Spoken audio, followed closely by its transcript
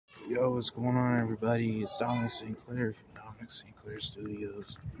Yo, what's going on, everybody? It's Dominic St. Clair from Dominic St. Clair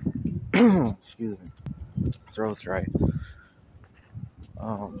Studios. Excuse me, throat's dry.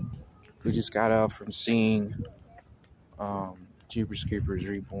 We just got out from seeing Jeepers Creepers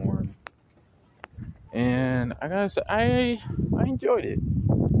Reborn, and I gotta say, I enjoyed it.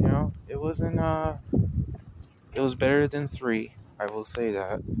 You know, it wasn't it was better than 3. I will say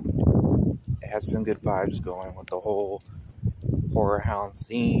that. It had some good vibes going with the whole horror hound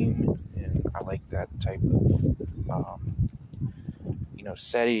theme, and I like that type of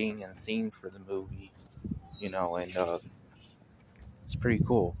setting and theme for the movie, and it's pretty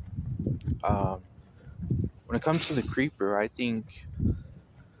cool. When it comes to the creeper, I think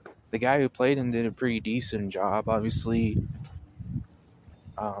the guy who played him did a pretty decent job. Obviously,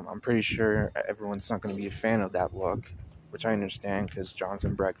 I'm pretty sure everyone's not going to be a fan of that look, which I understand because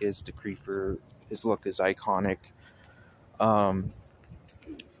Jonathan Breck is the creeper. His look is iconic.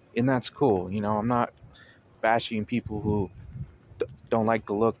 And that's cool. I'm not bashing people who don't like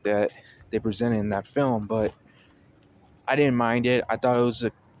the look that they presented in that film, but I didn't mind it. I thought it was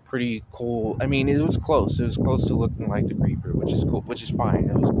a pretty cool. I mean, it was close. It was close to looking like the creeper, which is cool, which is fine.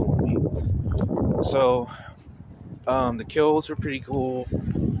 It was cool with me. So, the kills were pretty cool.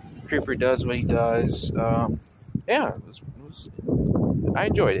 The creeper does what he does. Yeah, I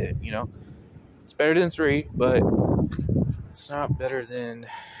enjoyed it. It's better than 3, but it's not better than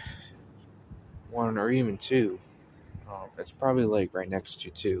 1 or even 2. It's probably like right next to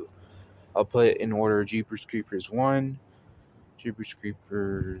 2. I'll put it in order: Jeepers Creepers 1, Jeepers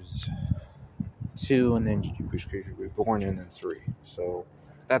Creepers 2, and then Jeepers Creepers Reborn, and then 3. So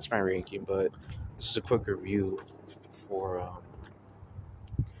that's my ranking, but this is a quick review for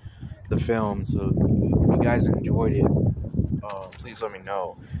the film. So if you guys enjoyed it, please let me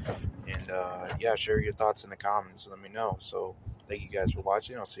know. And share your thoughts in the comments and let me know. So thank you guys for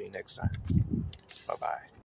watching. I'll see you next time. Bye-bye.